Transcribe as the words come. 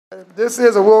This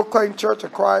is a Will Clayton Church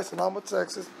of Christ in Humble,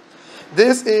 Texas.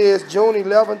 This is June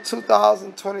 11,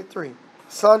 2023,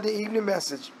 Sunday evening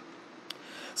message.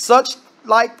 Such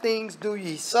like things do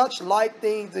ye. Such like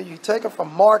things do ye. Taken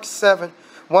from Mark 7,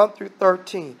 1 through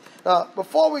 13. Now,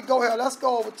 before we go here, let's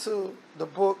go over to the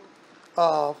book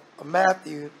of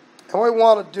Matthew. And what we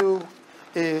want to do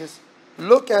is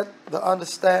look at the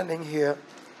understanding here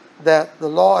that the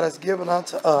Lord has given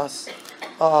unto us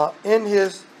in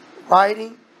his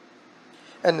writing,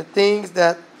 and the things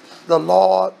that the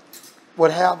Lord would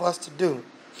have us to do.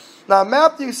 Now,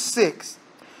 Matthew 6,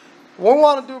 what we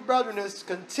want to do, brethren, is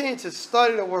continue to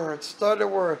study the Word. Study the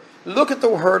Word. Look at the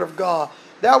Word of God.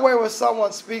 That way when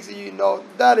someone speaks to you, you know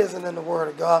that isn't in the Word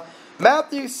of God.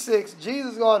 Matthew 6,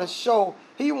 Jesus is going to show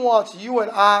he wants you and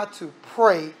I to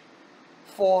pray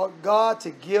for God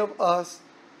to give us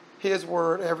his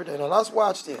Word every day. Now, let's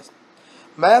watch this.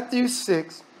 Matthew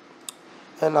 6,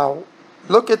 and now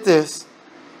look at this.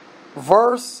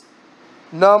 Verse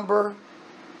number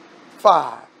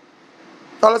 5.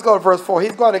 Now let's go to verse 4.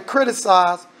 He's going to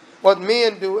criticize what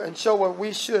men do and show what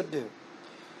we should do.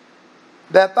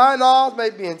 That thine alms may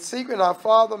be in secret, and our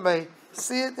Father may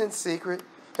see it in secret,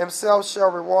 himself shall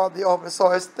reward thee open. So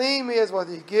his theme is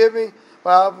whether you're giving,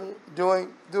 whatever you're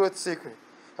doing, do it secretly.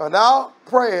 And thou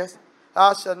prayest,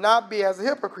 thou shalt not be as the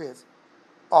hypocrites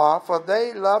are, for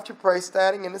they love to pray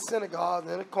standing in the synagogues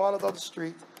and in the corners of the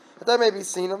streets, that they may be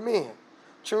seen of men.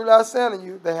 Truly I say unto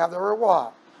you, they have their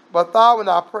reward. But thou, when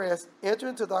thou prayest, enter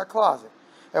into thy closet,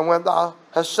 and when thou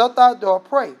hast shut thy door,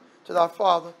 pray to thy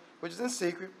Father which is in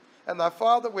secret, and thy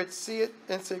Father which seeth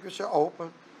in secret shall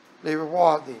open the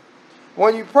reward thee.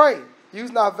 When you pray,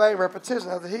 use not vain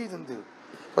repetition as the heathen do,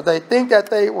 but they think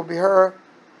that they will be heard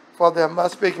for their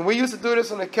much speaking. We used to do this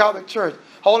in the Catholic Church.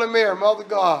 Holy Mary, Mother of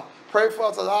God, pray for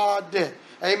us at our death.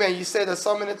 Amen. You say that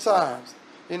so many times.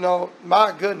 You know,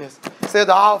 my goodness. Said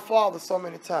the Our Father so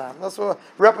many times. That's what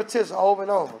repetition over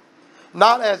and over.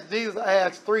 Not as Jesus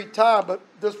asked 3 times, but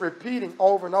just repeating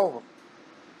over and over.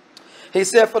 He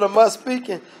said for the much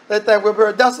speaking, they think we're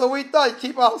heard. That's what we thought. You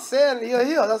keep on saying it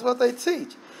here. That's what they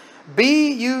teach.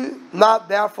 Be you not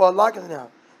therefore like unto them,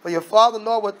 for your Father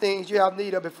knoweth what things you have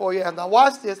need of before you have. Now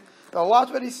watch this. Now watch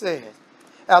what he says.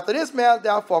 After this man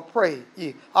therefore pray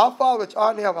ye, Our Father which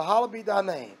art in heaven, hallowed be thy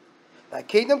name. Thy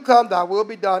kingdom come, thy will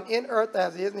be done in earth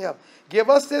as it is in heaven. Give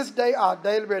us this day our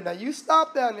daily bread. Now you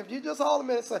stop there, and if you just hold a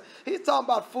minute and say, he's talking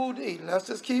about food to eat. Let's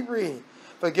just keep reading.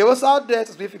 Forgive us our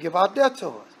debts as we forgive our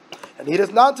debtors. And lead us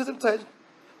not into temptation,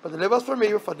 but deliver us from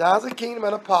evil. For thine is the kingdom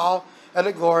and the power and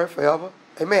the glory forever.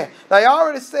 Amen. Now you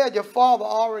already said your Father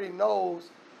already knows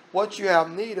what you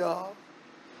have need of.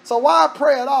 So why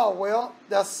pray at all? Well,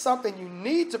 that's something you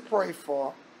need to pray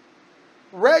for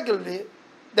regularly,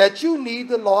 that you need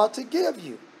the Lord to give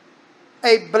you.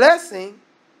 A blessing,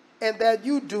 and that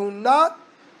you do not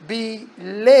be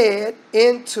led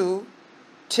into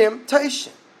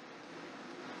temptation.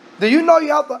 Do you know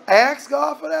you have to ask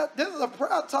God for that? This is a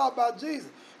prayer talk about Jesus.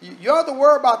 You have to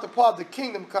worry about the part of the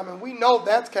kingdom coming. We know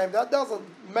that's came. That doesn't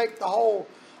make the whole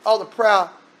other prayer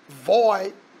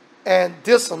void and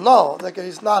disannulled. Like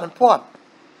it's not important.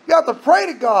 You have to pray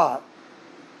to God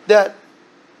that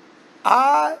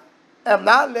I am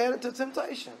not led into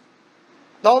temptation.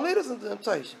 Don't lead us into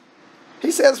temptation.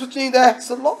 He says what you need to ask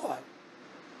the Lord.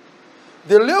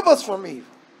 Deliver us from evil.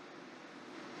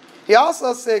 He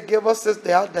also said, give us this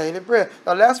day our daily bread.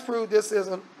 Now let's prove this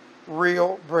isn't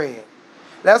real bread.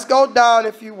 Let's go down,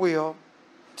 if you will,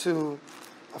 to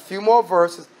a few more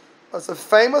verses. It's a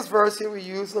famous verse here we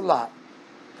use a lot.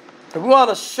 And we want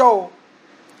to show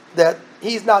that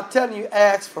he's not telling you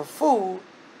ask for food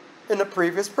in the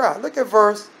previous prayer. Look at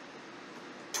verse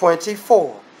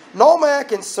 24. No man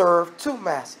can serve 2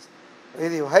 masters. Either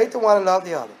he will hate the one and love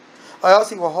the other, or else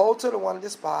he will hold to the one and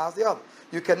despise the other.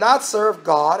 You cannot serve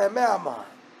God and mammon.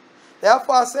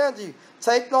 Therefore I say unto you,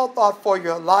 take no thought for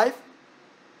your life,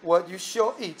 what you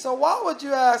shall eat. So why would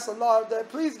you ask the Lord that,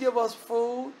 please give us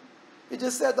food? He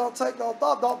just said don't take no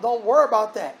thought. Don't worry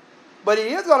about that. But he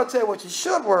is going to tell you what you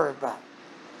should worry about.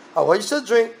 Or what you should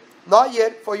drink, not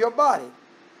yet for your body.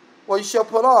 What you shall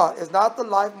put on is not the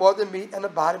life more than meat, and the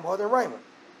body more than raiment.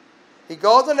 He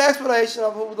goes in explanation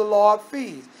of who the Lord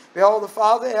feeds. Behold, the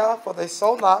Father of the air, for they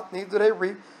sow not, neither do they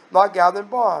reap, nor gather in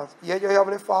barns. Yet your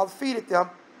heavenly Father feedeth them.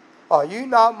 Are you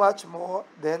not much more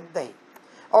than they?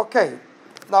 Okay,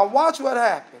 now watch what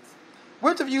happens.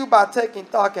 Which of you by taking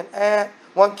thought can add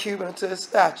 1 cubit unto his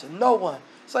stature? No one.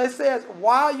 So it says,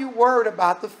 why are you worried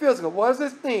about the physical? What does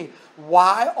this mean?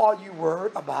 Why are you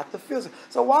worried about the physical?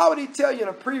 So why would he tell you in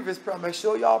a previous prayer, make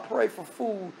sure y'all pray for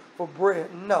food, for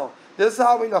bread? No. This is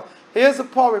how we know. Here's the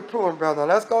part we're proving, brother.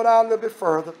 Let's go down a little bit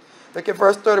further. Look at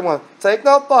verse 31. Take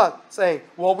no thought, saying,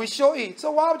 what we shall eat. So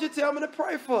why would you tell me to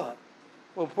pray for it?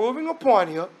 We're proving a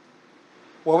point here.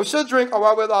 What we should drink, or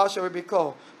wherewithal shall we be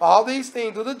clothed. All these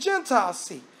things do the Gentiles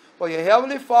seek. For your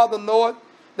heavenly Father knoweth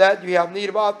that you have need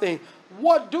of all things.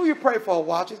 What do you pray for?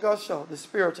 Watch, he's going to show the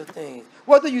spiritual things.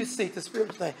 What do you seek? The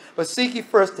spiritual things. But seek ye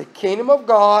first the kingdom of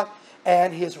God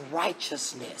and his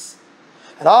righteousness.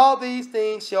 And all these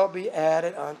things shall be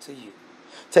added unto you.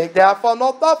 Take therefore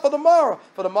no thought for tomorrow.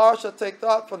 For tomorrow shall take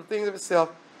thought for the things of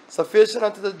itself. Sufficient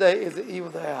unto the day is the evil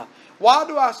thereof. Why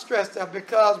do I stress that?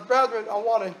 Because, brethren, I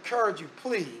want to encourage you,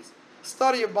 please,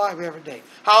 study your Bible every day.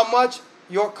 How much?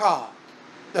 Your call.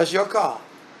 That's your call.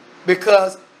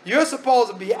 Because you're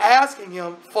supposed to be asking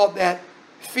him for that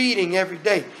feeding every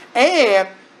day. And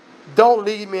don't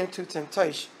lead me into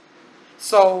temptation.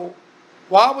 So,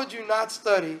 why would you not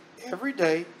study every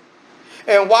day?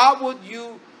 And why would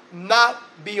you not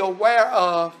be aware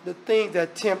of the things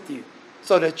that tempt you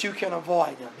so that you can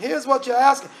avoid them? Here's what you're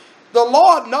asking. The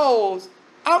Lord knows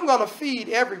I'm going to feed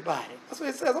everybody. That's what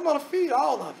it says. I'm going to feed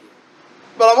all of you.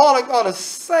 But I'm only going to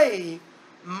save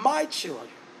my children.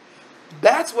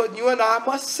 That's what you and I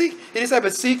must seek. He said,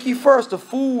 but seek ye first the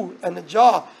food and the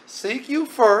job. Seek you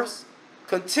first,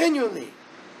 continually,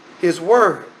 his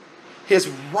word, his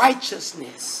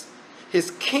righteousness,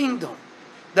 his kingdom.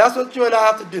 That's what you and I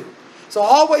have to do. So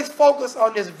always focus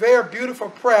on this very beautiful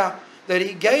prayer that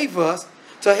he gave us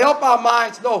to help our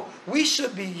minds know we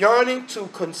should be yearning to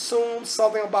consume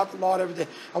something about the Lord every day.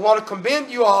 I want to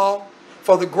commend you all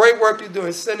for the great work you do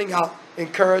in sending out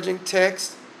encouraging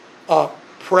texts,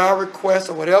 prayer requests,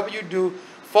 or whatever you do,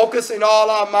 focusing all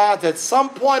our minds. At some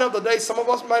point of the day, some of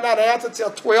us might not answer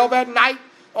till 12 at night.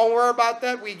 Don't worry about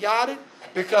that. We got it.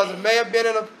 Because it may have been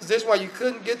in a position where you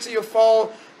couldn't get to your phone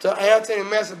to answer any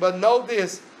message. But know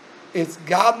this, it's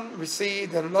gotten,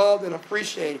 received, and loved, and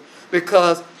appreciated.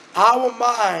 Because our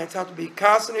minds have to be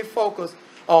constantly focused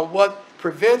on what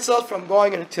prevents us from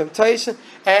going into temptation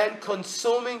and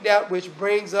consuming that which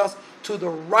brings us to the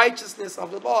righteousness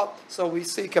of the Lord. So we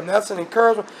seek him. That's an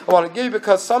encouragement I want to give you,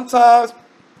 because sometimes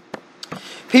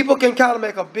people can kind of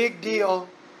make a big deal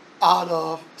out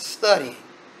of studying.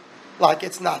 Like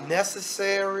it's not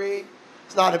necessary.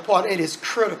 It's not important. It is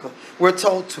critical. We're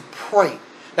told to pray.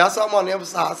 That's what I want to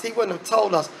emphasize. He wouldn't have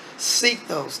told us seek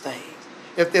those things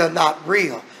if they're not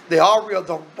real. They are real.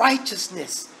 The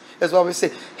righteousness is what we see.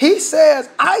 He says,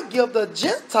 I give the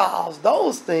Gentiles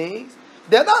those things.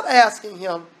 They're not asking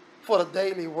him for the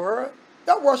daily word.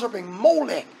 They're worshiping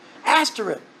Molech,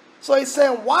 Ashtoreth. So he's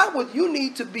saying, why would you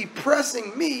need to be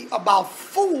pressing me about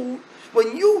food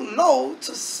when you know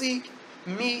to seek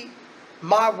me,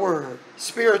 my word,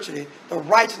 spiritually, the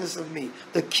righteousness of me,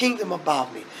 the kingdom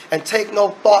about me, and take no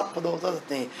thought for those other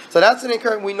things. So that's an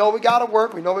encouragement. We know we got to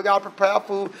work. We know we got to prepare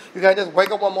food. You can't just wake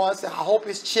up one morning and say, I hope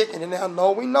it's chicken. And they'll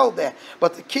know we know that.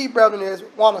 But the key, brethren, is we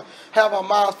want to have our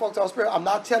minds focused on spirit. I'm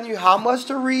not telling you how much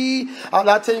to read. I'm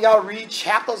not telling you how to read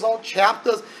chapters on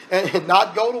chapters and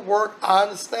not go to work. I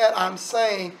understand. I'm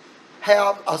saying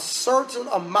have a certain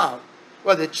amount,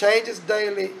 whether it changes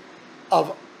daily,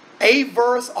 of a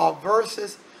verse or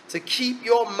verses to keep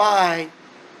your mind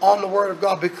on the word of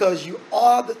God, because you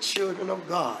are the children of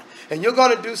God. And you're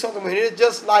going to do something with it. It's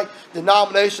just like the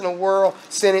denominational world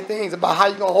sending things about how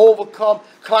you're going to overcome,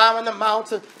 climbing the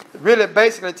mountain. Really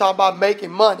basically talking about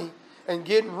making money and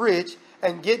getting rich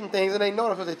and getting things, and they know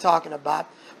that's what they're talking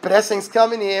about. Blessings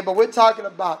coming in, but we're talking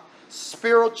about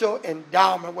spiritual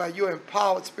endowment, where you're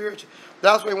empowered spiritually.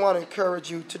 That's what we want to encourage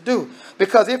you to do.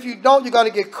 Because if you don't, you're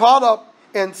going to get caught up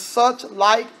in such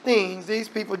like things these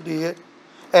people did,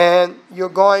 and you're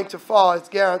going to fall. It's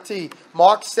guaranteed.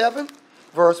 Mark 7,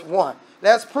 verse 1.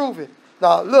 Let's prove it.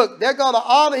 Now, look, they're going to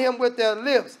honor him with their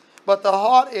lips, but the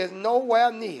heart is nowhere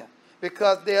near,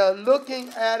 because they're looking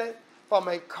at it from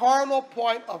a carnal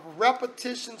point of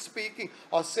repetition speaking,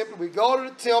 or simply we go to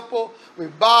the temple, we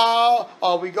bow,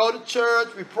 or we go to church,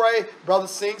 we pray, brother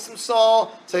sing some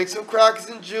song, take some crackers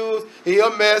and juice, hear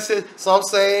a message, some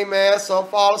say amen, some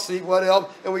fall asleep, whatever,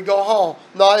 and we go home.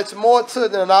 No, it's more to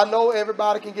it than I know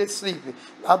everybody can get sleepy.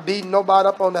 I'm beating nobody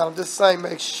up on that. I'm just saying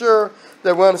make sure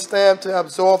that we understand to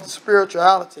absorb the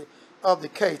spirituality of the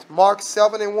case. Mark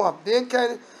 7 and 1. Then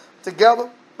came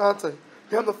together unto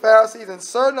him the Pharisees and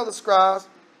certain of the scribes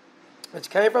which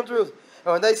came from Jerusalem.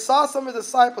 And when they saw some of the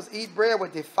disciples eat bread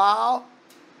with defiled,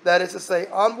 that is to say,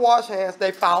 unwashed hands,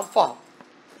 they found fault.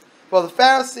 For the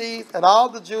Pharisees and all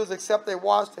the Jews, except they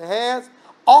wash their hands,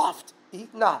 oft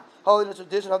eat not, holding the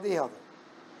tradition of the elder.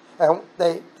 And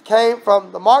they came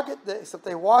from the market, except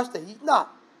they wash, they eat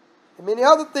not. And many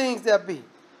other things there be,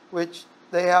 which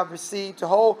they have received to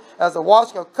hold as the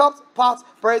washing of cups, pots,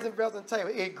 brazen vessels, and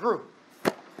tables. It grew.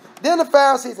 Then the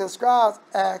Pharisees and scribes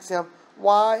asked him,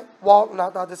 why walk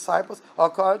not thy disciples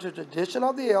according to the tradition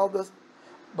of the elders,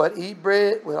 but eat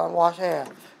bread with unwashed hands?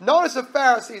 Notice the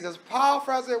Pharisees, as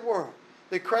powerful as they were,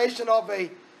 the creation of a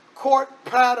court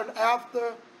pattern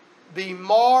after the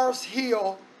Mars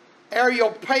Hill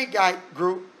Areopagite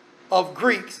group of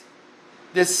Greeks,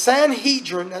 the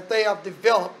Sanhedrin that they have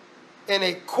developed in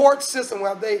a court system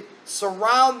where they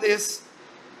surround this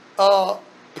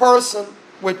person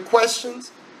with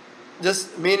questions,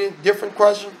 just meaning different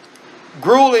questions,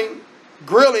 grilling,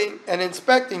 and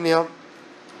inspecting them.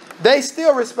 They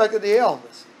still respected the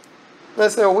elders. They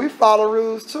said, well, we follow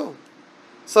rules too.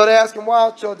 So they asked him, why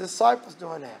aren't your disciples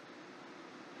doing that?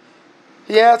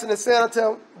 He answered and said unto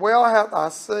them, well hath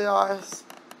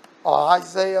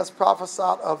Isaiah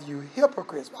prophesied of you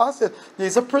hypocrites. I said,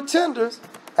 these are pretenders,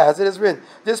 as it is written.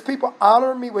 This people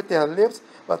honor me with their lips,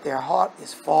 but their heart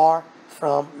is far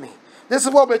from me. This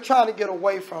is what we're trying to get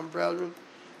away from, brethren.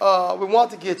 We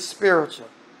want to get spiritual.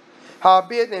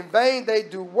 Howbeit in vain they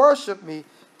do worship me,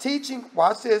 teaching,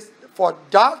 watch this, for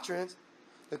doctrines,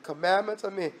 the commandments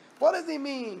of men. What does he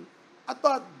mean? I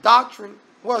thought doctrine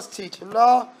was teaching.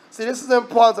 No. See, this is the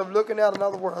importance of looking at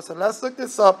another word. So let's look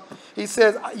this up. He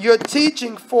says, you're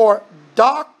teaching for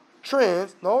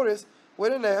doctrines, notice,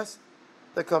 with an S,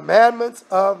 the commandments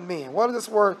of men. What is this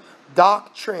word?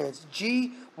 Doctrines.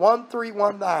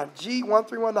 G1319.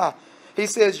 G1319. He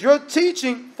says, you're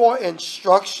teaching for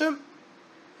instruction,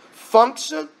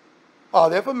 function,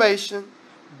 or information,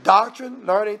 doctrine,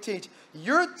 learning, teach.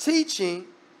 You're teaching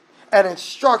an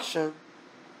instruction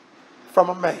from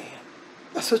a man.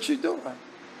 That's what you're doing.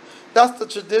 That's the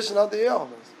tradition of the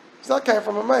elders. So that came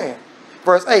from a man.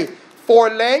 Verse 8. For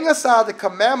laying aside the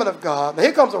commandment of God, now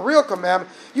here comes a real commandment,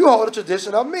 you hold the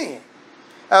tradition of men,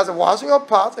 as the washing of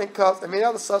pots and cups and many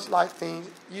other such like things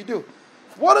you do.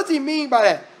 What does he mean by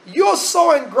that? You're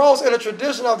so engrossed in the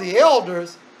tradition of the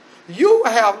elders, you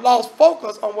have lost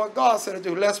focus on what God said to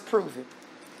do. Let's prove it.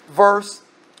 Verse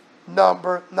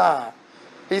number 9.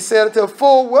 He said, until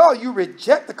full well you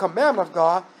reject the commandment of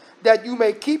God, that you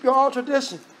may keep your own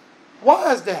tradition.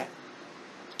 Why is that?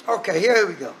 Okay, here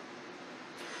we go.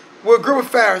 We're a group of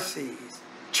Pharisees,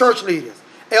 church leaders,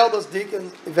 elders,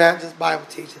 deacons, evangelists, Bible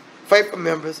teachers, faithful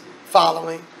members,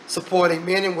 following, supporting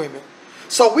men and women.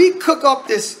 So we cook up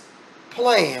this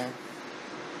plan,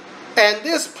 and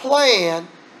this plan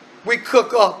we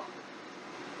cook up,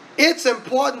 it's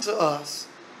important to us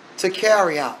to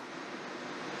carry out.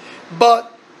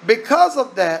 But because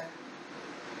of that,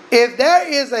 if there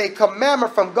is a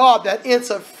commandment from God that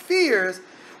interferes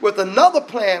with another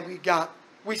plan we got,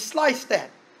 we slice that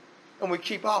and we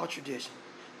keep our tradition.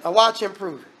 Now watch him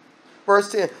prove it. Verse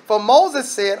 10. For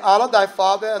Moses said, honor thy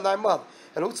father and thy mother.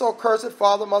 And whoso curseth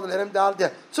father and mother, let him die to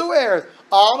death. Two errors.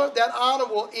 Honor, that honor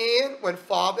will end when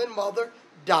father and mother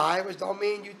die, which don't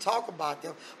mean you talk about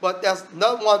them. But there's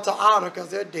no one to honor because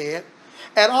they're dead.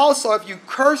 And also if you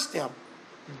curse them,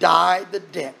 die the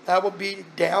death. That will be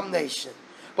damnation.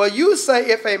 But you say,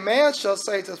 if a man shall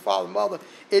say to his father and mother,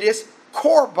 it is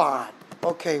korban.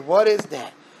 Okay, what is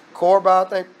that? Korban, I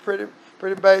think pretty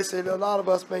basic. A lot of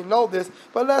us may know this,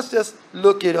 but let's just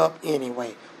look it up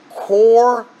anyway.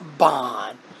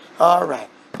 Korban. All right,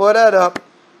 put that up.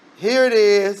 Here it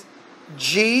is,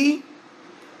 G2878.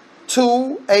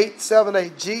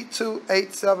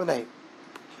 G2878.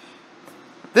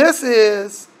 This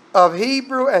is of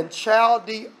Hebrew and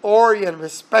Chaldean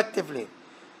respectively.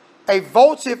 A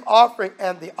votive offering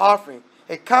and the offering,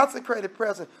 a consecrated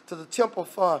present to the temple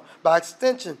fund. By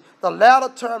extension, the latter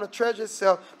term, the treasure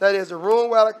itself, that is the room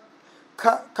where the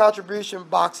contribution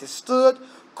boxes stood,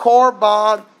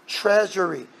 korban,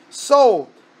 treasury. So,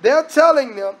 they're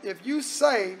telling them, if you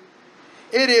say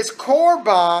it is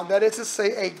korban, that is to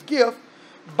say a gift,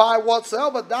 by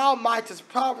whatsoever thou mightest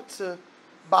profit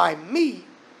by me,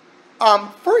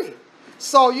 I'm free.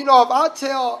 So, if I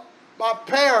tell my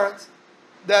parents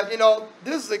that,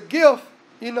 this is a gift,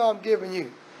 I'm giving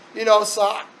you.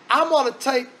 So I'm going to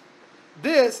take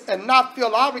this and not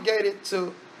feel obligated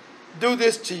to do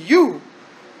this to you.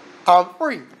 I'm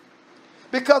free.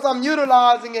 Because I'm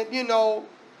utilizing it,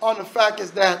 on the fact is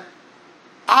that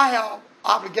I have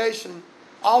obligation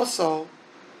also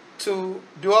to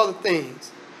do other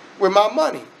things with my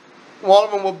money. One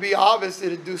of them will be obviously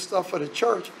to do stuff for the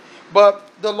church. But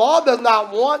the law does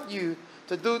not want you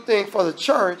to do things for the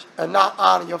church and not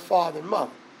honor your father and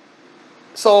mother.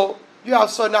 So you have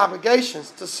certain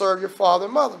obligations to serve your father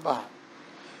and mother by.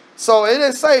 So it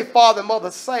didn't say father and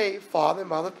mother, say father and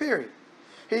mother, period.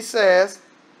 He says,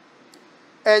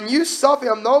 and you suffer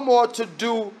him no more to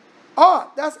do Or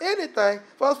that's anything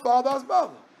for us father, us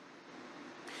mother.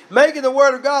 Making the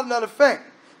word of God none effect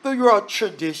through your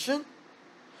tradition,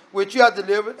 which you have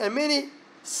delivered, and many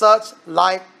such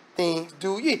like things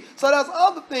do ye. So there's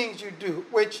other things you do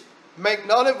which make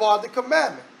null and void the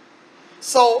commandment.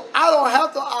 So I don't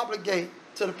have to obligate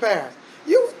to the parents.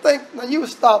 You would think, now you would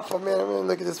stop for a minute,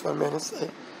 look at this for a minute and say,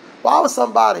 why would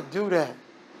somebody do that?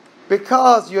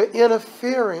 Because you're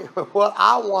interfering with what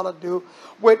I want to do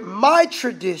with my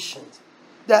traditions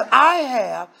that I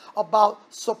have about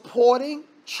supporting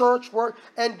church work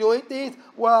and doing things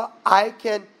where I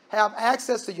can have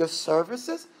access to your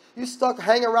services. You stuck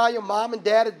hanging around your mom and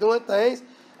dad and doing things.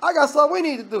 I got something we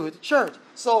need to do at the church.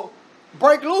 So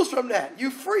break loose from that. You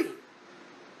free.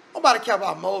 Nobody care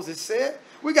about what Moses said.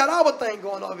 We got our thing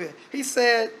going on here. He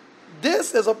said,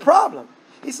 this is a problem.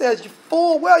 He says, you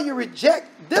full well you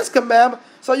reject this commandment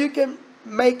so you can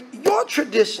make your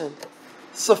tradition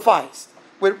suffice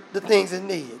with the things it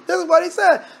needs. This is what he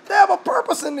said. They have a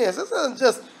purpose in this. This isn't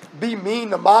just be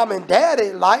mean to mom and dad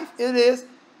in life. It is,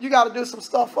 you got to do some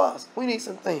stuff for us. We need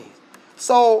some things.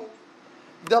 So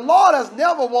the Lord has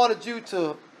never wanted you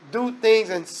to do things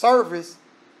in service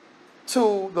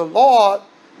to the Lord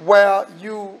where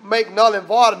you make null and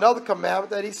void another commandment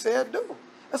that he said do.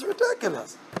 That's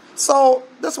ridiculous. So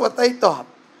this is what they thought.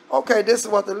 Okay, this is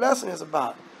what the lesson is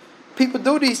about. People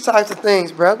do these types of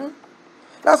things, brethren.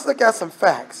 Let's look at some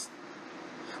facts.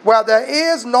 Where there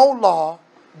is no law,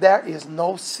 there is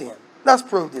no sin. Let's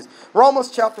prove this.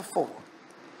 Romans chapter 4.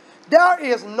 There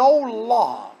is no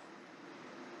law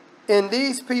in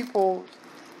these people's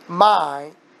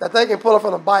mind that they can pull up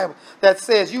from the Bible that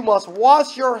says you must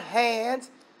wash your hands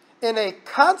in a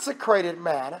consecrated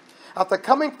manner after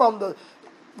coming from the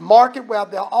market where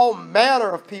there are all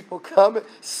manner of people coming,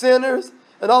 sinners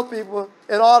and other people,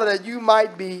 in order that you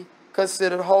might be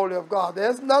considered holy of God.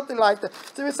 There's nothing like that.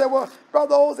 So we say, well,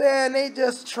 Brother Ozan, they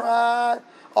just tried.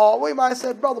 Or we might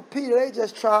say, Brother Peter, they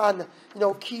just trying to,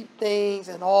 keep things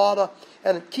in order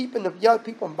and keeping the young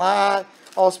people in mind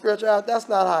on spirituality. That's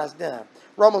not how it's done.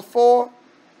 Romans 4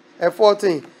 and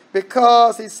 14.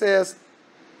 Because he says,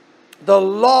 the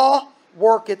law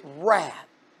worketh wrath.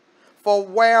 For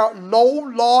where no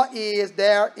law is,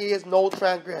 there is no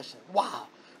transgression. Wow.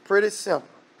 Pretty simple.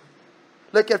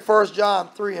 Look at 1 John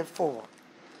 3 and 4.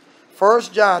 1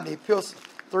 John, the epistle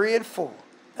 3 and 4.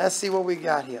 Let's see what we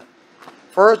got here.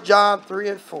 1 John 3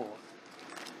 and 4.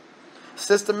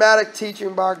 Systematic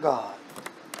teaching by God.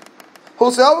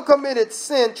 Whosoever committed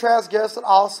sin transgressed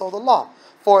also the law.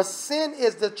 For sin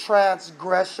is the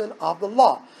transgression of the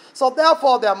law. So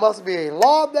therefore there must be a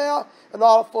law there in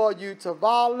order for you to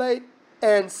violate,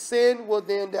 and sin will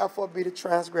then therefore be the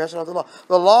transgression of the law.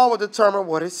 The law will determine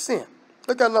what is sin.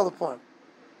 Look at another point.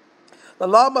 The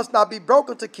law must not be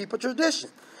broken to keep a tradition.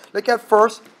 Look at 1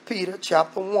 Peter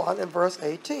chapter 1 and verse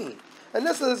 18. And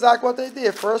this is exactly what they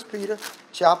did. 1 Peter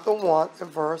chapter 1 and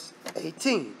verse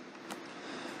 18.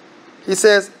 He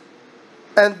says,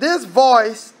 and this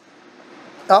voice,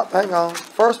 hang on,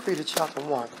 1 Peter chapter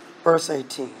 1 verse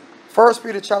 18. 1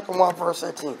 Peter chapter 1 verse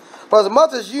 18. For as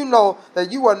much as you know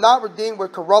that you are not redeemed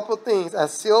with corruptible things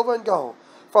as silver and gold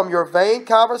from your vain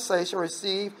conversation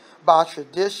received by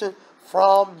tradition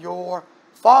from your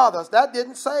fathers. That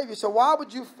didn't save you. So why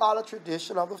would you follow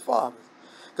tradition of the fathers?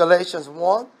 Galatians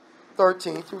 1,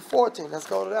 13 through 14. Let's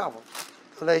go to that one.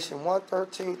 Galatians 1,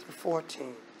 13 through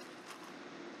 14.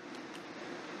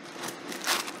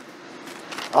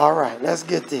 All right, let's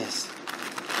get this.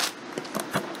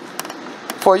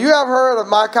 For you have heard of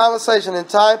my conversation in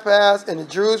time past in the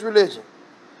Jews' religion.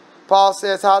 Paul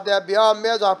says, how that beyond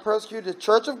measure I persecuted the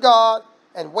church of God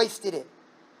and wasted it,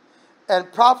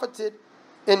 and profited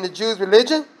in the Jews'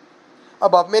 religion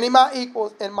above many my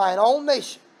equals in mine own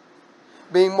nation,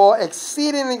 being more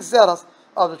exceedingly zealous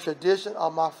of the tradition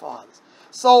of my fathers.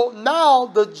 So now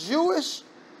the Jewish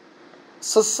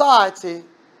society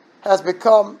has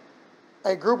become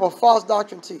a group of false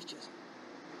doctrine teachers,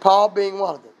 Paul being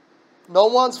one of them. No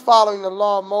one's following the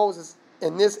law of Moses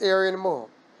in this area anymore.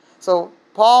 So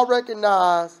Paul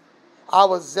recognized I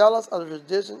was zealous of the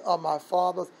tradition of my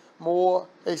fathers more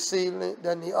exceedingly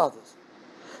than the others.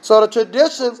 So the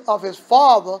traditions of his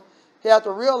father, he had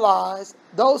to realize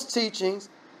those teachings,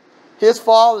 his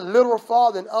father, literal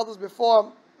father, and others before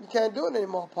him, you can't do it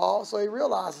anymore, Paul. So he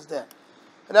realizes that.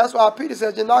 And that's why Peter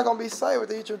says you're not going to be saved with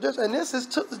these traditions. And this is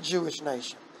to the Jewish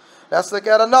nation. Let's look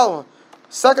at another one.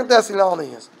 2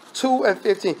 Thessalonians 2 and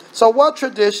 15. So what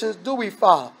traditions do we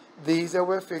follow? These that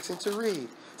we're fixing to read.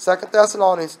 2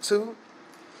 Thessalonians 2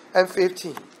 and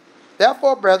 15.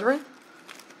 Therefore, brethren,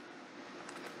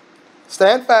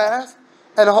 stand fast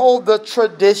and hold the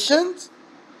traditions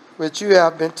which you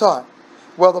have been taught,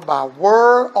 whether by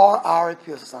word or our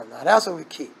epistles. Now that's what we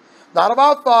keep. Not of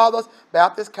our fathers,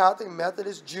 Baptist, Catholic,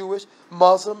 Methodist, Jewish,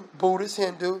 Muslim, Buddhist,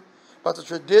 Hindu, but the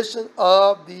tradition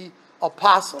of the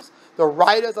apostles, the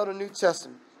writers of the New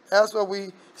Testament. That's what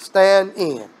we stand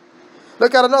in.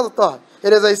 Look at another thought.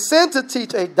 It is a sin to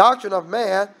teach a doctrine of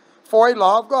man for a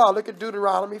law of God. Look at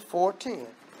Deuteronomy 4:10.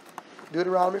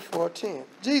 Deuteronomy 4:10.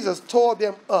 Jesus tore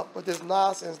them up with this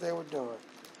nonsense they were doing.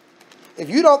 If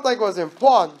you don't think it was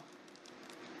important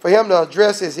for him to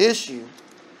address his issue,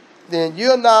 then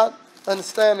you're not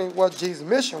understanding what Jesus'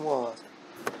 mission was,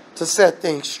 to set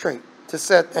things straight, to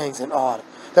set things in order,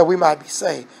 that we might be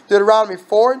saved. Deuteronomy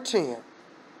 4:10.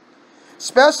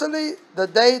 Especially the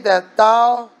day that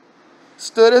thou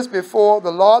stoodest before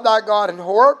the Lord thy God in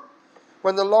Horeb,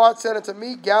 when the Lord said unto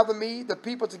me, gather me the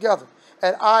people together,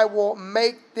 and I will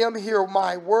make them hear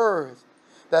my words,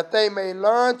 that they may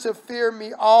learn to fear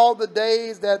me all the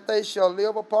days that they shall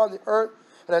live upon the earth,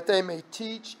 and that they may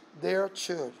teach their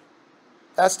children.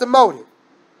 That's the motive.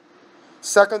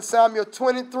 2 Samuel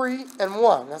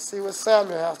 23:1. Let's see what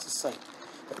Samuel has to say.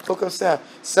 The book of Samuel.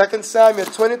 2 Samuel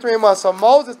 23:1. So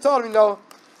Moses told him,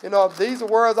 these are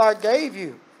words I gave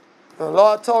you. The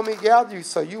Lord told me gather you,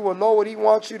 so you will know what he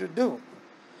wants you to do.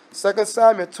 2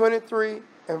 Samuel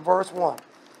 23:1.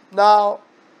 Now,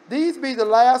 these be the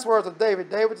last words of David.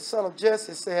 David, the son of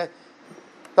Jesse, said,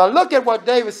 now look at what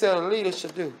David said a leader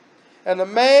should do. And the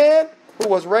man who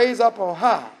was raised up on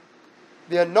high,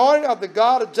 the anointing of the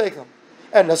God of Jacob,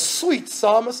 and the sweet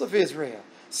psalmist of Israel,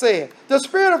 said, the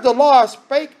Spirit of the Lord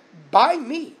spake by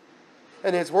me,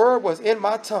 and his word was in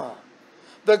my tongue.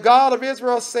 The God of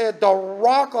Israel said, the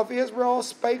rock of Israel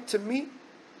spake to me.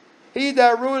 He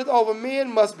that ruleth over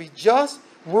men must be just,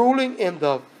 ruling in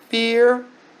the fear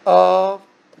of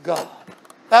God.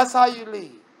 That's how you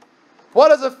lead.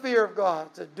 What is the fear of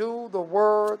God? To do the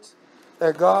words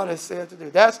that God has said to do.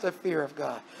 That's the fear of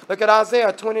God. Look at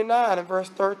Isaiah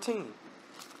 29:13.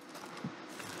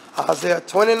 Isaiah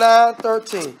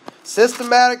 29:13.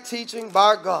 Systematic teaching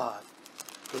by God.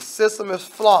 The system is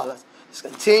flawless. Just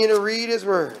continue to read his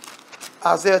word.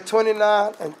 Isaiah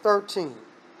 29:13.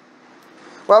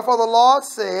 Wherefore the Lord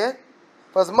said,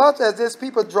 for as much as this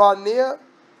people draw near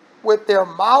with their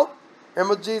mouth,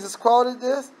 remember Jesus quoted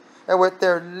this, and with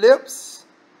their lips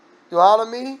do honor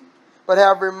me, but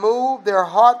have removed their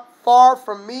heart far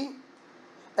from me,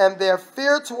 and their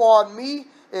fear toward me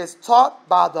is taught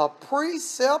by the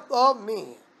precept of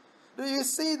men. Do you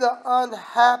see the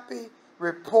unhappy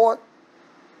report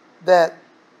that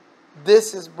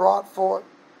this is brought forth?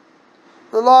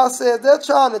 The Lord says they're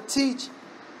trying to teach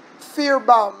fear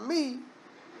about me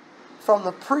from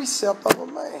the precept of a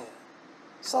man.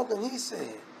 Something he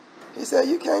said. He said,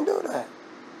 you can't do that.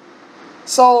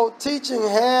 So teaching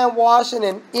hand washing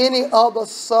and any other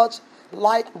such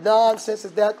like nonsense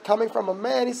is that coming from a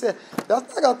man. He said,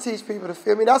 that's not going to teach people to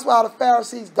fear me. That's why the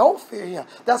Pharisees don't fear him.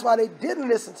 That's why they didn't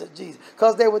listen to Jesus,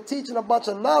 because they were teaching a bunch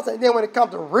of nonsense. And then when it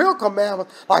comes to real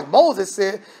commandments, like Moses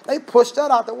said, they pushed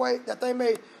that out the way that they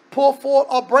may pull forth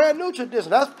a brand new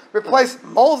tradition. That's replaced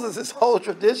Moses' whole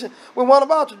tradition with one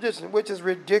of our traditions, which is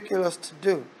ridiculous to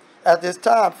do at this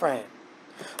time frame.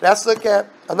 Let's look at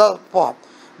another part.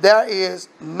 There is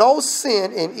no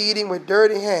sin in eating with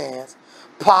dirty hands,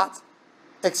 pots,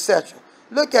 etc.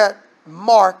 Look at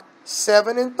Mark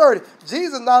 7:30.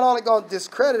 Jesus is not only going to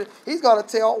discredit it, he's going to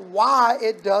tell why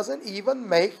it doesn't even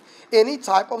make any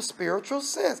type of spiritual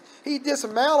sense. He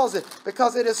dismantles it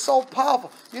because it is so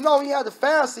powerful. You know, when you have the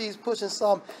Pharisees pushing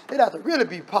something, it has to really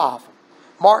be powerful.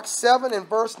 Mark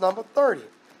 7:30.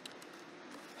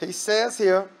 He says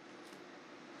here,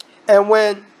 and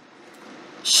when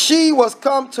she was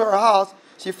come to her house,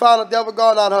 she found the devil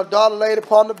gone out, her daughter laid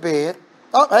upon the bed.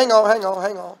 Oh, hang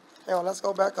on. Let's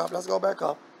go back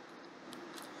up.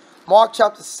 Mark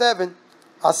chapter 7,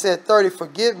 I said 30,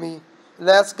 forgive me.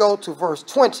 Let's go to verse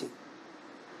 20.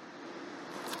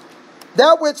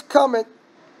 That which cometh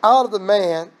out of the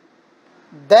man,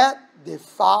 that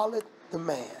defileth the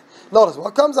man. Notice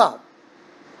what comes out.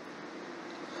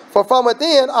 For from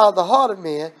within, out of the heart of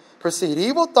men, proceed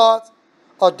evil thoughts,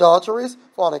 adulteries,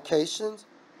 fornications,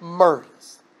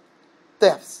 murders,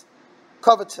 thefts,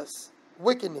 covetous,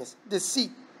 wickedness,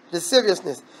 deceit,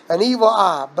 lasciviousness, an evil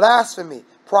eye, blasphemy,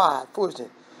 pride, foolishness.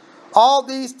 All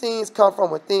these things come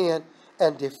from within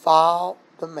and defile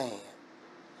the man.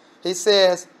 He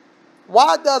says,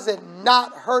 why does it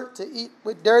not hurt to eat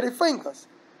with dirty fingers?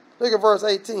 Look at verse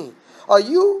 18. Are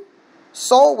you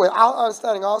so without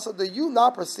understanding also? Do you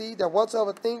not perceive that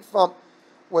whatsoever thing from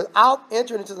without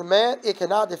entering into the man, it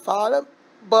cannot defile him,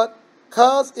 but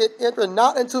because it entered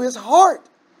not into his heart,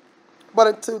 but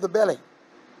into the belly,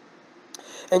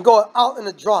 and going out in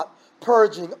the draught,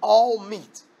 purging all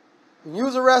meat. You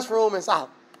use the restroom, it's out.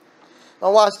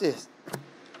 Now watch this.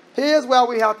 Here's where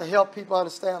we have to help people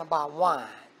understand about wine,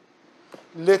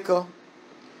 liquor.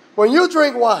 When you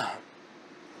drink wine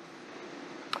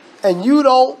and you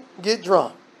don't get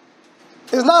drunk,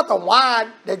 it's not the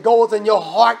wine that goes in your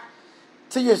heart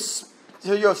to your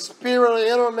spirit and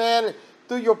inner man and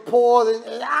through your pores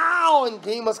and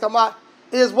demons come out.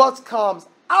 It's what comes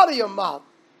out of your mouth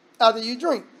after you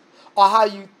drink, or how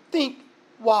you think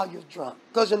while you're drunk,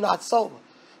 because you're not sober.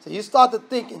 So you start to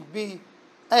think and be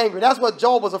angry. That's what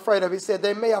Job was afraid of. He said,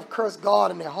 they may have cursed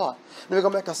God in their heart. And they're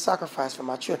going to make a sacrifice for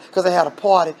my children, because they had a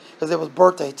party, because it was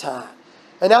birthday time.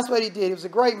 And that's what he did. He was a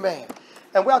great man.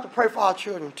 And we have to pray for our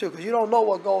children too, because you don't know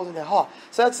what goes in their heart.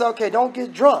 So that's okay. Don't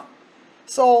get drunk.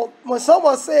 So when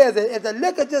someone says that if the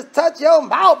liquor just touch your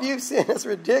mouth, you sin, it's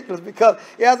ridiculous, because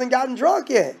he hasn't gotten drunk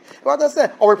yet. What I'm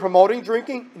saying? Are we promoting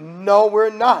drinking? No, we're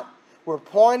not. We're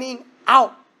pointing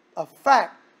out a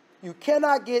fact. You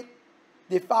cannot get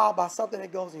defiled by something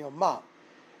that goes in your mouth.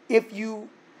 If you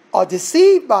are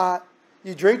deceived by it,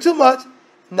 you drink too much,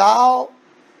 now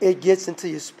it gets into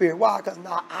your spirit. Why? Because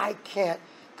now I can't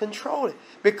control it.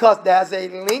 Because there's a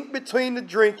link between the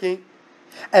drinking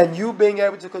and you being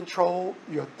able to control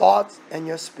your thoughts and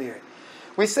your spirit.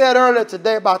 We said earlier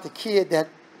today about the kid that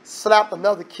slapped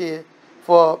another kid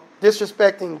for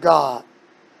disrespecting God,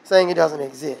 saying he doesn't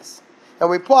exist. And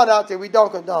we point out that we don't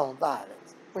condone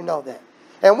violence. We know that.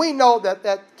 And we know that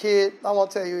that kid, I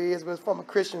won't tell you who he is, but it's from a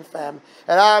Christian family.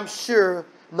 And I'm sure,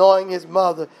 knowing his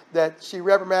mother, that she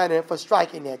reprimanded him for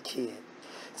striking that kid.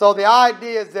 So the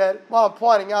idea is that, what I'm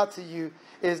pointing out to you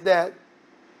is that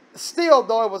still,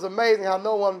 though, it was amazing how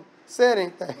no one said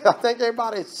anything. I think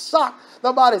everybody's shocked.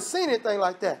 Nobody's seen anything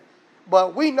like that.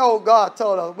 But we know God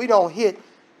told us we don't hit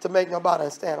to make nobody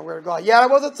understand the word of God. Yeah, there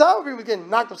was a time when people were getting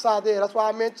knocked upside the head. That's why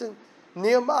I mentioned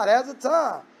Nehemiah. There's a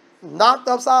time. Knocked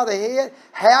upside the head,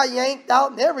 hair yanked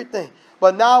out and everything.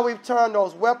 But now we've turned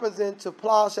those weapons into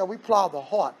plowshare. We plow the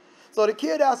heart. So the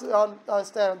kid has to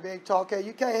understand big talk. Okay,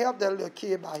 you can't help that little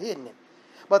kid by hitting him.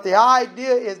 But the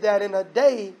idea is that in a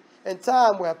day and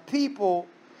time where people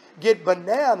get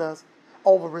bananas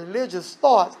over religious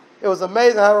thoughts, it was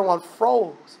amazing how everyone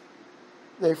froze.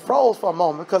 They froze for a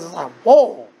moment because it's like,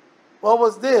 whoa, what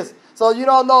was this? So you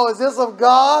don't know, is this of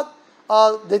God?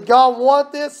 Did God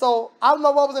want this? So I don't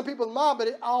know what was in people's mind,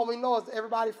 but all we know is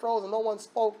everybody froze and no one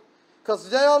spoke because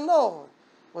they don't know.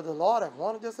 Would the Lord have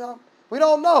wanted this out? We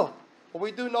don't know. But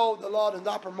we do know the Lord does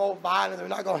not promote violence. We're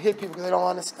not going to hit people because they don't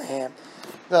understand.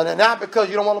 And not because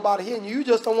you don't want nobody hitting you. You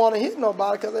just don't want to hit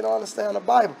nobody because they don't understand the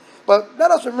Bible. But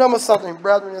let us remember something,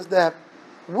 brethren, is that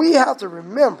we have to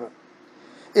remember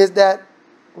is that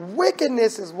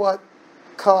wickedness is what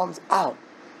comes out.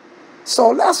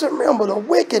 So let's remember the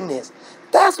wickedness.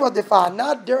 That's what defines,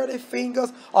 not dirty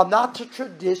fingers or not the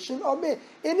tradition or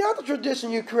any other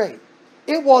tradition you create.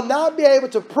 It will not be able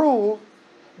to prove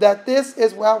that this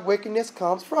is where wickedness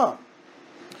comes from.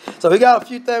 So we got a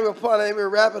few things we'll point out. We'll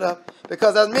wrap it up.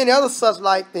 Because there's many other such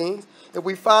like things if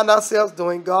we find ourselves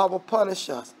doing, God will punish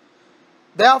us.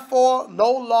 Therefore,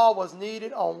 no law was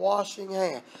needed on washing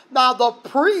hands. Now, the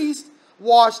priest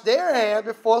washed their hands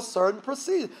before certain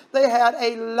procedures. They had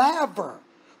a laver,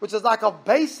 which is like a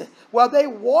basin, where they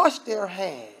washed their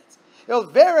hands. It was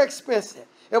very expensive.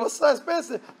 It was so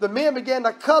expensive, the men began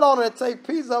to cut on it and take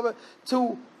pieces of it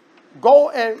to go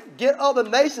and get other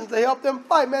nations to help them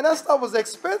fight. Man, that stuff was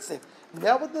expensive.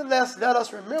 Nevertheless, let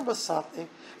us remember something,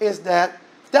 is that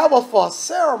was for a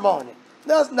ceremony.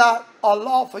 That's not a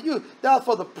law for you. That's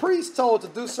for the priest told to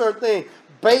do certain things.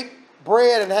 Bake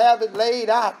bread and have it laid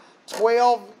out,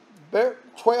 12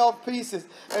 pieces,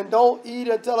 and don't eat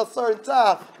until a certain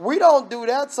time. We don't do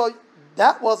that, so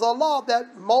that was a law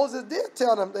that Moses did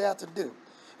tell them they had to do.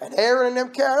 And Aaron and them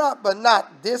carried out, but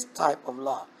not this type of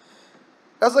law.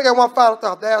 Let's look at one final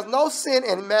thought. There is no sin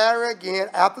in marrying again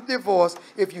after divorce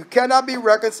if you cannot be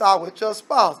reconciled with your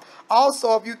spouse.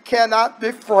 Also, if you cannot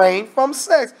refrain from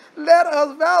sex. Let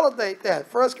us validate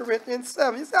that. 1 Corinthians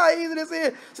 7. You see how easy this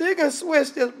is? So you can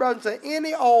switch this, brother, to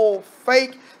any old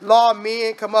fake law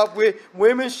men come up with.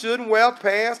 Women shouldn't wear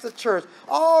pants to church.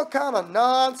 All kind of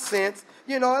nonsense.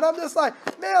 You know, and I'm just like,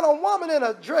 man, a woman in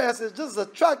a dress is just as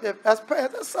attractive as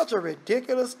pants. That's such a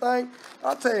ridiculous thing.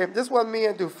 I'll tell you, this is what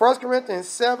men do. 1 Corinthians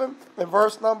 7 and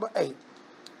verse number 8.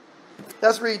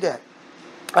 Let's read that.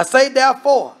 I say,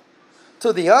 therefore,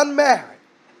 to the unmarried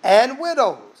and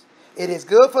widows, it is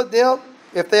good for them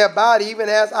if they abide even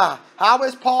as I. How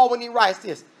is Paul when he writes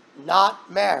this?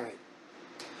 Not married.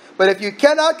 But if you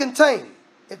cannot contain,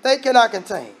 if they cannot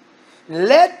contain,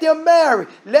 Let them marry.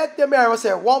 Let them marry. I say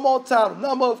it one more time.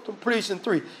 Number of completion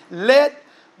 3. Let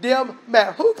them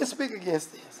marry. Who can speak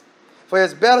against this? For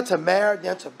it's better to marry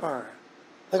than to burn.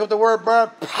 Look up the word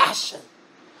burn. Passion.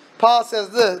 Paul says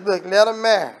this. Look, let them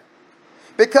marry.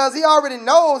 Because he already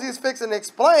knows he's fixing to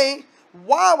explain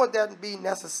why would that be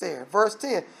necessary. Verse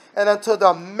 10. And unto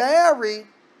the married,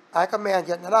 I command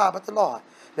yet not I, but the Lord.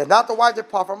 Let not the wife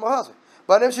depart from her husband.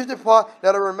 But if she depart,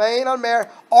 let her remain unmarried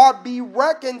or be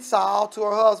reconciled to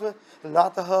her husband. And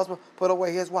not the husband put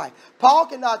away his wife. Paul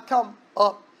cannot come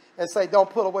up and say, don't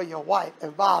put away your wife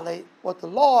and violate what the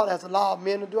Lord has allowed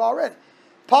men to do already.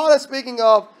 Paul is speaking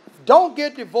of, don't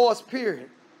get divorced, period. And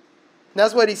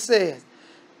that's what he says.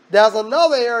 There's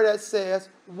another area that says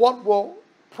what will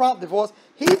prompt divorce.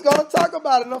 He's going to talk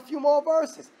about it in a few more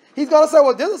verses. He's going to say,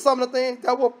 well, this is some of the things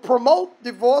that will promote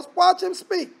divorce. Watch him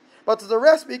speak. But to the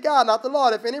rest speak God, not the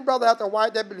Lord. If any brother hath a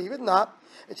wife that believeth not,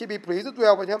 and she be pleased to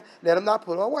dwell with him, let him not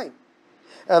put her away.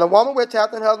 And a woman which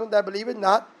hath an husband that believeth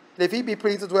not, if he be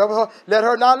pleased to dwell with her, let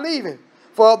her not leave him.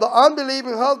 For the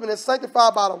unbelieving husband is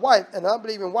sanctified by the wife, and the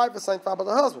unbelieving wife is sanctified by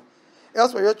the husband.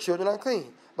 Else were your children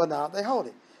unclean, but now they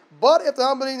holy. But if the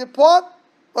unbelieving depart,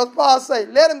 what Paul say?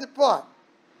 Let him depart.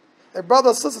 A brother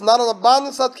or sister not on the bond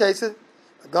in such cases,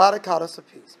 God hath called us to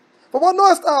peace. For what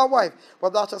knowest thou, wife,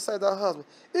 what thou shalt say to thy husband?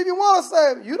 If you want to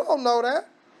say, you don't know that.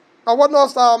 Or what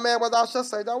knowest thou, man, what thou shalt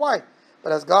say to thy wife?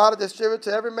 But as God hath distributed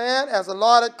to every man, as the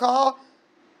Lord hath called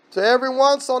to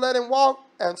everyone, so let him walk,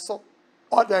 and so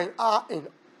ordained I in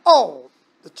all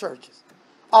the churches.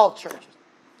 All churches.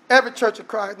 Every church of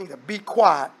Christ needs to be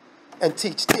quiet and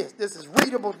teach this. This is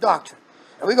readable doctrine.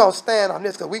 And we're going to stand on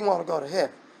this because we want to go to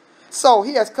heaven. So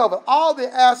he has covered all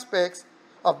the aspects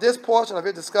of this portion of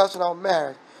his discussion on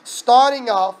marriage, starting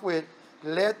off with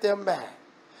let them marry.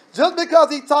 Just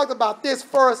because he talked about this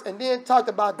first and then talked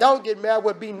about don't get married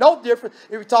would be no different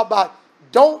if we talk about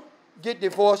don't get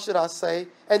divorced, should I say,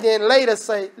 and then later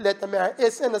say let them marry.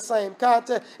 It's in the same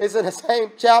context. It's in the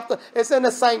same chapter. It's in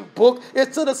the same book.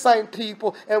 It's to the same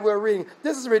people, and we're reading.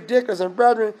 This is ridiculous, and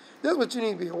brethren, this is what you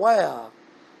need to be aware of.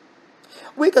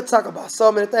 We could talk about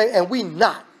so many things, and we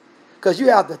not, because you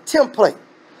have the template,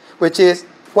 which is,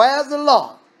 where's the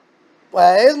law?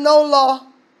 Where there is no law,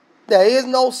 there is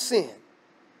no sin.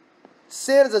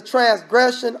 Sin is a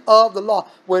transgression of the law.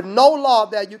 With no law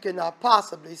there, you cannot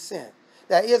possibly sin.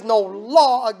 There is no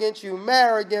law against you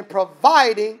marrying again,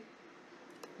 providing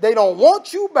they don't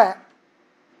want you back.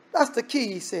 That's the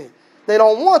key, he said. They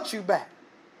don't want you back.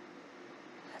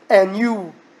 And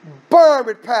you burn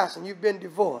with passion. You've been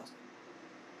divorced.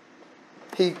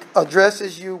 He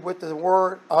addresses you with the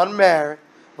word unmarried,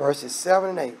 verses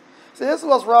 7 and 8. See, this is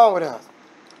what's wrong with us.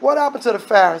 What happened to the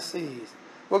Pharisees?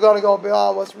 We're going to go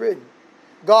beyond what's written.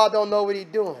 God don't know what he's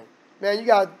doing. Man, you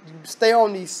got to stay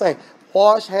on these things.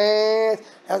 Wash hands.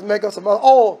 Let's make us some other.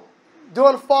 Oh,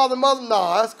 doing the father and mother?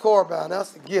 No, that's Korban.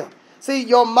 That's the gift. See,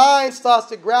 your mind starts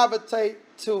to gravitate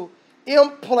to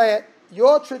implant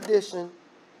your tradition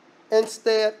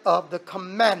instead of the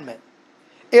commandment.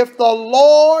 If the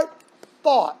Lord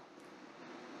thought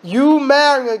you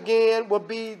marrying again would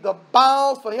be the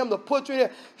bounds for him to put you in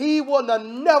there, he wouldn't have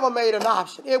never made an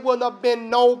option. It wouldn't have been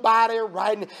nobody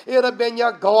writing. It would have been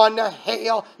you're going to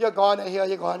hell, you're going to hell,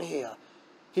 you're going to hell.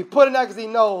 He put it there because he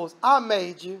knows I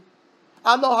made you.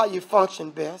 I know how you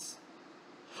function best.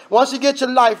 Once you get your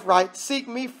life right, seek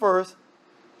me first.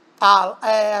 I'll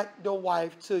add the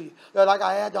wife to you. Like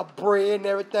I add the bread and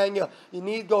everything else. You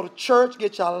need to go to church,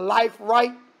 get your life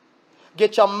right,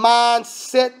 get your mind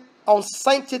set on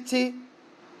sanctity,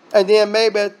 and then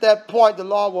maybe at that point the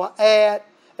Lord will add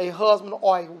a husband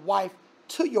or a wife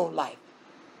to your life,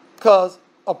 because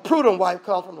a prudent wife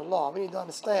comes from the Lord. We need to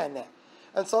understand that.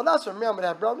 And so let's remember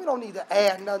that, brother. We don't need to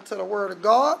add nothing to the word of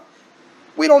God.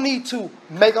 We don't need to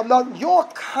make up nothing. Your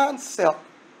concept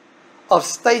of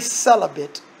stay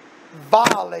celibate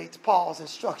violates Paul's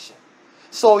instruction.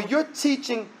 So you're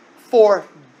teaching for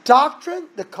doctrine,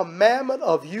 the commandment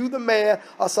of you, the man,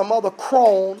 or some other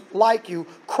crone like you,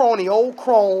 crony, old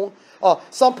crone, or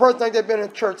some person think they've been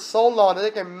in church so long that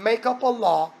they can make up a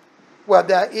law where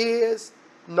there is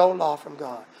no law from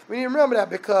God. We need to remember that,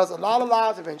 because a lot of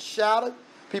lives have been shattered.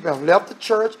 People have left the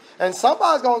church, and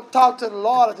somebody's going to talk to the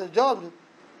Lord at the judgment,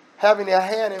 having their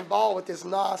hand involved with this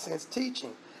nonsense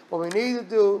teaching. What we need to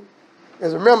do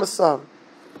is remember something.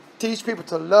 Teach people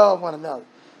to love one another.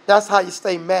 That's how you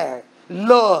stay married.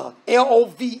 Love,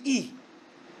 L-O-V-E.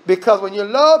 Because when you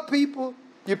love people,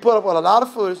 you put up with a lot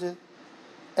of foolishness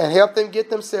and help them get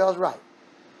themselves right.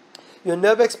 You'll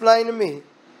never explain to me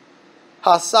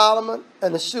how Solomon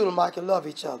and the Shulamite can love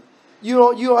each other. You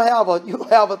don't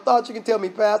have a thought you can tell me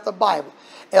past the Bible.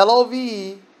 Love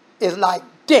is like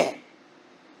that.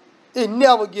 It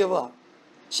never give up.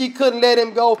 She couldn't let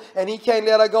him go, and he can't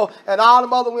let her go. And all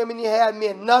them other women he had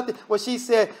meant nothing. When she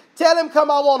said, tell him come,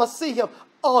 I want to see him.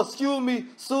 Oh, excuse me,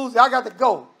 Susie, I got to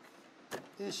go.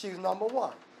 She's number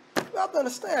one. You have to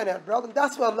understand that, brother.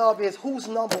 That's what love is. Who's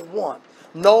number one?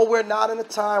 No, we're not in a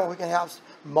time where we can have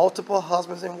multiple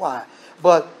husbands and wives.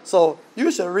 But, so,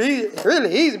 you should read it. It's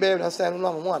really easy to be able to understand who's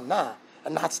number one now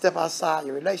and not step outside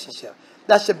your relationship.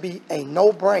 That should be a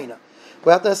no-brainer.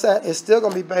 But after that, it's still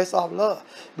going to be based off love.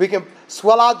 We can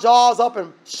swell our jaws up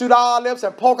and shoot our lips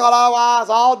and poke out our eyes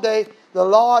all day. The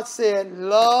Lord said,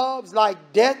 love's like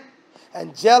death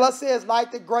and jealousy is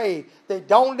like the grave. They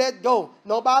don't let go.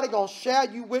 Nobody going to share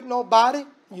you with nobody.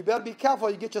 You better be careful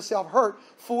you get yourself hurt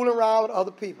fooling around with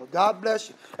other people. God bless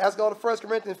you. Let's go to 1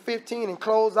 Corinthians 15 and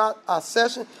close out our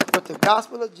session with the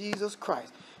gospel of Jesus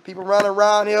Christ. People running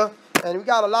around here. And we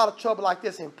got a lot of trouble like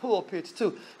this in pulpits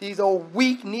too. These old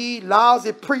weak-kneed,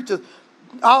 lousy preachers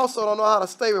also don't know how to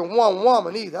stay with one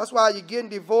woman either. That's why you're getting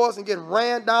divorced and getting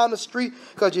ran down the street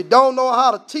because you don't know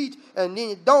how to teach, and then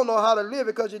you don't know how to live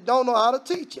it because you don't know how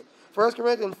to teach it. 1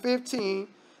 Corinthians 15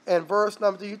 and verse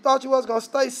number 2. You thought you was going to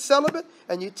stay celibate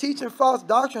and you're teaching false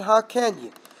doctrine? How can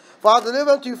you? For I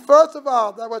delivered unto you first of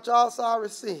all that which also I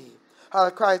received. How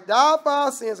Christ died for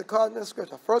our sins according to the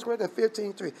Scripture. 1 Corinthians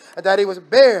 15:3. And that he was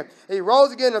buried. He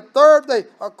rose again the third day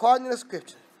according to the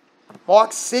Scripture.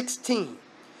 Mark 16,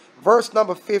 verse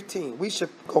number 15. We should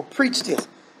go preach this.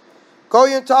 Go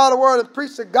ye into all the world and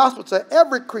preach the gospel to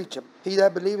every creature. He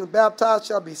that believeth and is baptized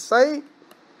shall be saved,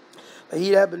 but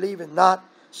he that believeth not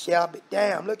shall be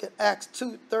damned. Look at Acts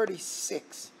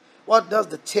 2:36. What does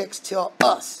the text tell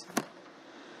us?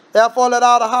 Therefore let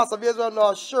all the house of Israel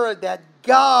know assured that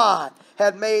God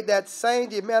had made that same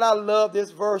deal. Man, I love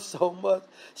this verse so much.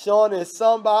 Showing there's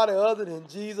somebody other than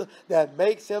Jesus that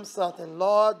makes him something.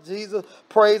 Lord Jesus,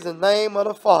 praise the name of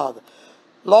the Father.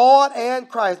 Lord and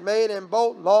Christ, made him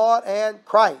both Lord and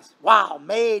Christ. Wow,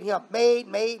 made him,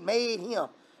 made him.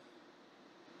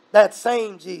 That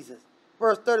same Jesus.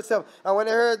 Verse 37. And when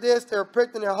they heard this, they were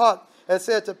pricked in their heart and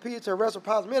said to Peter, to rest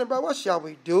upon men, brother, what shall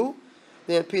we do?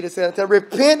 Then Peter said to them,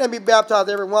 repent and be baptized,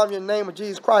 every one of you, in the name of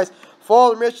Jesus Christ, for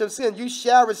the remission of sin. You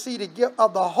shall receive the gift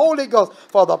of the Holy Ghost.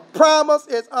 For the promise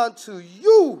is unto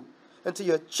you and to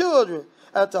your children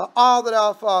and to all that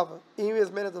our Father, even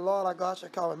as many as the Lord our God shall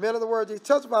call. And many of the words he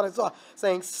testified and saw,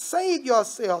 saying, save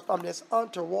yourselves from this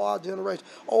untoward generation.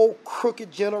 Oh,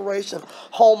 crooked generation,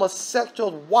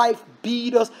 homosexuals, wife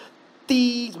beaters,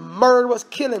 thieves, murderers,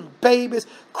 killing babies,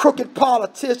 crooked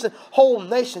politicians, whole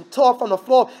nation tore from the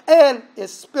floor, and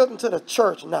it's spilled into the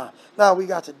church now. Now we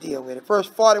got to deal with it. Verse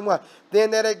 41.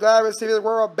 Then they gladly received the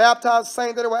word, baptized,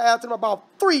 saying that they were after them about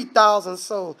 3,000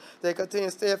 souls. They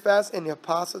continued steadfast in the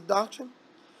apostles' doctrine,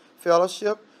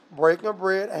 fellowship, breaking of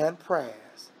bread, and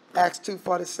prayers. Acts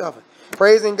 2:47.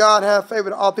 Praising God, having favor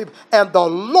to all people, and the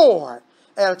Lord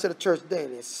added to the church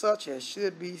daily, such as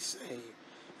should be saved.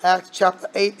 Acts chapter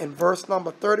 8 and verse number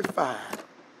 35.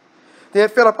 Then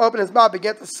Philip opened his mouth,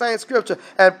 began to sing scripture,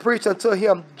 and preach unto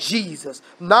him Jesus.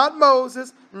 Not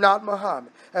Moses, not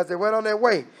Muhammad. As they went on their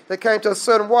way, they came to a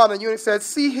certain water, and the eunuch said,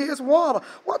 see, here's water.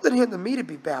 What did hinder me to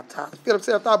be baptized? Philip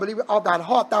said, if thou believe with all thine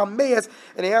heart, thou mayest.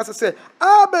 And the answer said,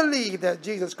 I believe that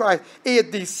Jesus Christ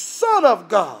is the Son of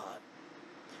God.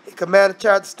 He commanded the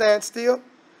chariot to stand still.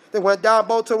 They went down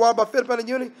both to the water by Philip and the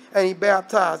eunuch, and he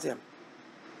baptized him.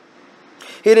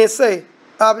 He didn't say,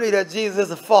 I believe that Jesus is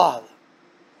the Father.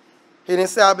 He didn't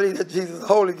say, I believe that Jesus is the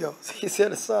Holy Ghost. He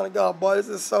said, the Son of God. Boy, this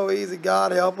is so easy.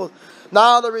 God help us.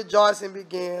 Now the rejoicing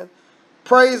began.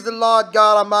 Praise the Lord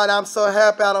God Almighty. I'm so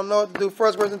happy. I don't know what to do.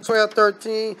 1 Corinthians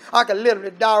 12:13. I could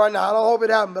literally die right now. I don't hope it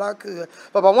happened, but I could.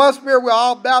 But by one Spirit, we're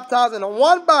all baptized in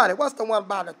one body. What's the one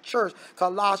body? The church.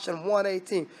 Colossians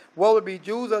 1:18. Whether it be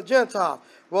Jews or Gentiles,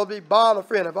 whether it be bond or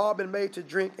free, have all been made to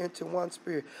drink into one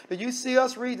Spirit. Did you see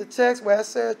us read the text where it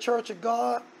said Church of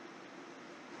God?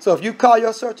 So if you call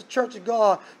yourself the Church of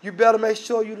God, you better make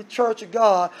sure you're the Church of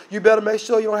God. You better make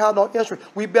sure you don't have no instrument.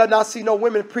 We better not see no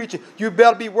women preaching. You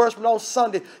better be worshiping on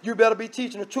Sunday. You better be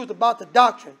teaching the truth about the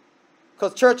doctrine.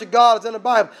 Because Church of God is in the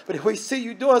Bible. But if we see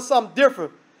you doing something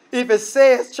different, if it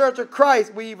says Church of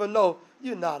Christ, we even know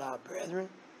you're not our brethren.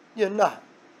 You're not.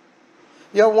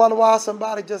 You ever wonder why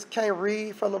somebody just can't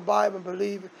read from the Bible and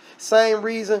believe it? Same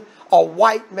reason a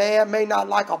white man may not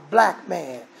like a black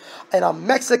man. And a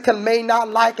Mexican may not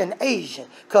like an Asian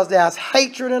because there's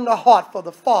hatred in the heart for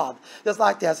the Father. Just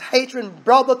like there's hatred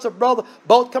brother to brother,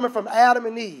 both coming from Adam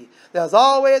and Eve. There's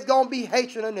always going to be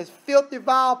hatred in this filthy,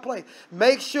 vile place.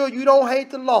 Make sure you don't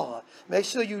hate the Lord. Make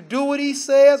sure you do what he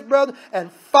says, brother,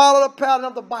 and follow the pattern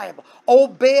of the Bible.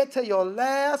 Obey it till your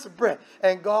last breath.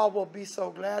 And God will be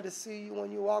so glad to see you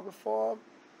when you walk before him.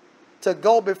 To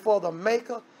go before the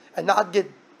Maker and not get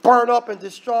burned up and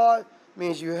destroyed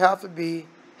means you have to be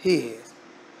his.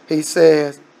 He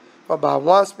says, for by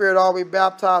one Spirit are we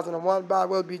baptized, and in one body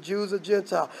will be Jews or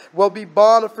Gentiles, will be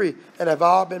bond or free, and have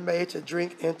all been made to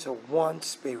drink into one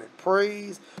Spirit.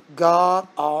 Praise God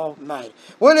Almighty.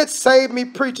 When it saved me,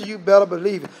 preacher, you better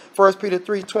believe it. 1 Peter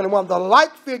 3:21, the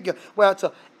like figure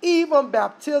whereunto even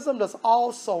baptism does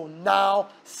also now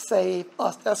save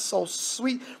us. That's so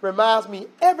sweet. Reminds me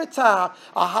every time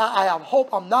I have hope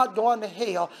I'm not going to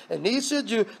hell, and neither should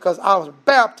you, because I was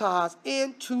baptized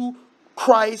into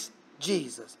Christ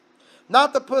Jesus.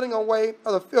 Not the putting away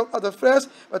of the filth of the flesh,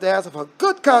 but the answer of a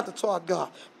good conscience toward God.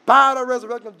 By the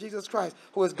resurrection of Jesus Christ,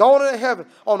 who is gone into heaven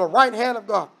on the right hand of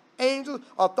God. Angels,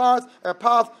 authorities, and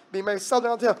powers be made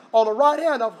subject unto him. On the right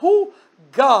hand of who?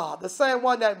 God, the same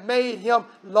one that made him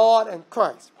Lord and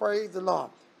Christ. Praise the Lord.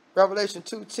 Revelation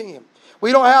 2:10.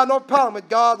 We don't have no problem with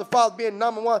God the Father being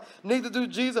number one, neither do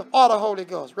Jesus or the Holy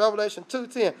Ghost. Revelation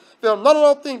 2:10. Feel none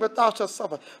of those things, but thou shalt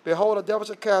suffer. Behold, the devil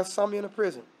shall cast some into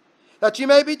prison, that you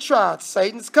may be tried.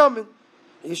 Satan's coming.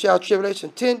 You shall have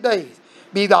tribulation 10 days.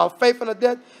 Be thou faithful unto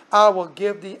death, I will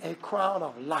give thee a crown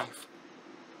of life.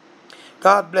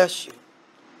 God bless you.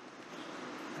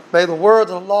 May the word of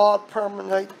the Lord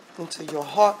permeate into your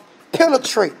heart,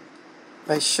 penetrate.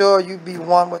 Make sure you be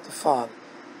one with the Father.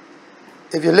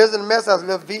 If you listen to the message, there's a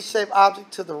little V-shaped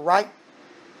object to the right.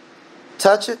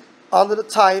 Touch it under the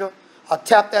title, or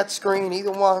tap that screen,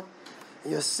 either one.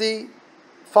 You'll see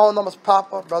phone numbers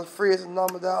pop up. Brother Frias'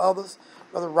 number, there are others.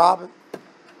 Brother Robin.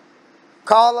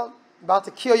 Call them. About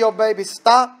to kill your baby.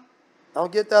 Stop.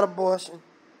 Don't get that abortion.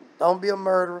 Don't be a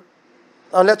murderer.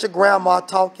 Don't let your grandma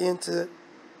talk you into it.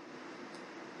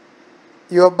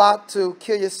 You're about to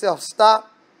kill yourself.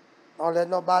 Stop. Don't let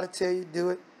nobody tell you to do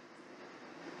it.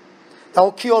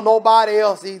 Don't kill nobody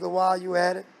else either while you're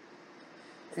at it.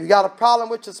 If you got a problem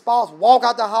with your spouse, walk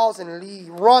out the house and leave.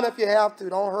 Run if you have to.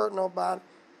 Don't hurt nobody.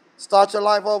 Start your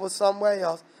life over somewhere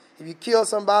else. If you kill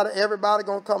somebody, everybody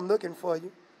going to come looking for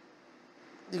you.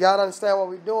 You got to understand what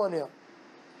we're doing here.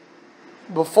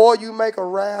 Before you make a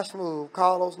rash move,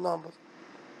 call those numbers.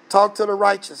 Talk to the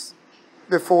righteous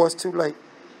before it's too late.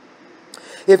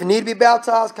 If you need to be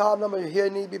baptized, call the number. If you hear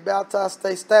you need to be baptized,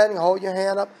 stay standing, hold your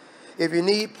hand up. If you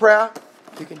need prayer,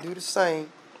 you can do the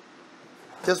same.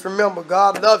 Just remember,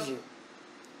 God loves you.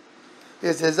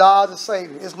 It's his desire to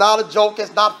save you. It's not a joke.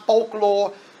 It's not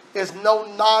folklore. There's no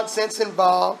nonsense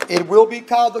involved. It will be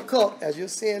called the cult, as you'll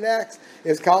see in Acts.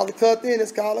 It's called the cult then.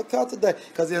 It's called the cult today,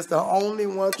 because it's the only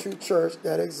one true church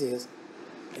that exists.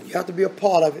 And you have to be a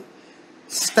part of it.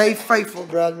 Stay faithful,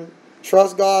 brethren.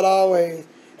 Trust God always,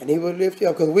 and he will lift you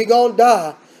up, because we're going to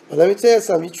die. But let me tell you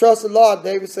something. You trust the Lord.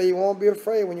 David said you won't be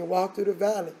afraid when you walk through the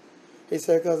valley. He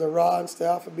said, because the rod and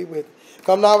staff will be with you.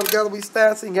 Come now together, we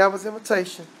stand, sing heaven's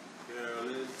invitation.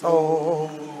 Oh,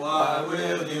 why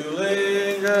will you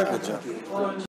linger?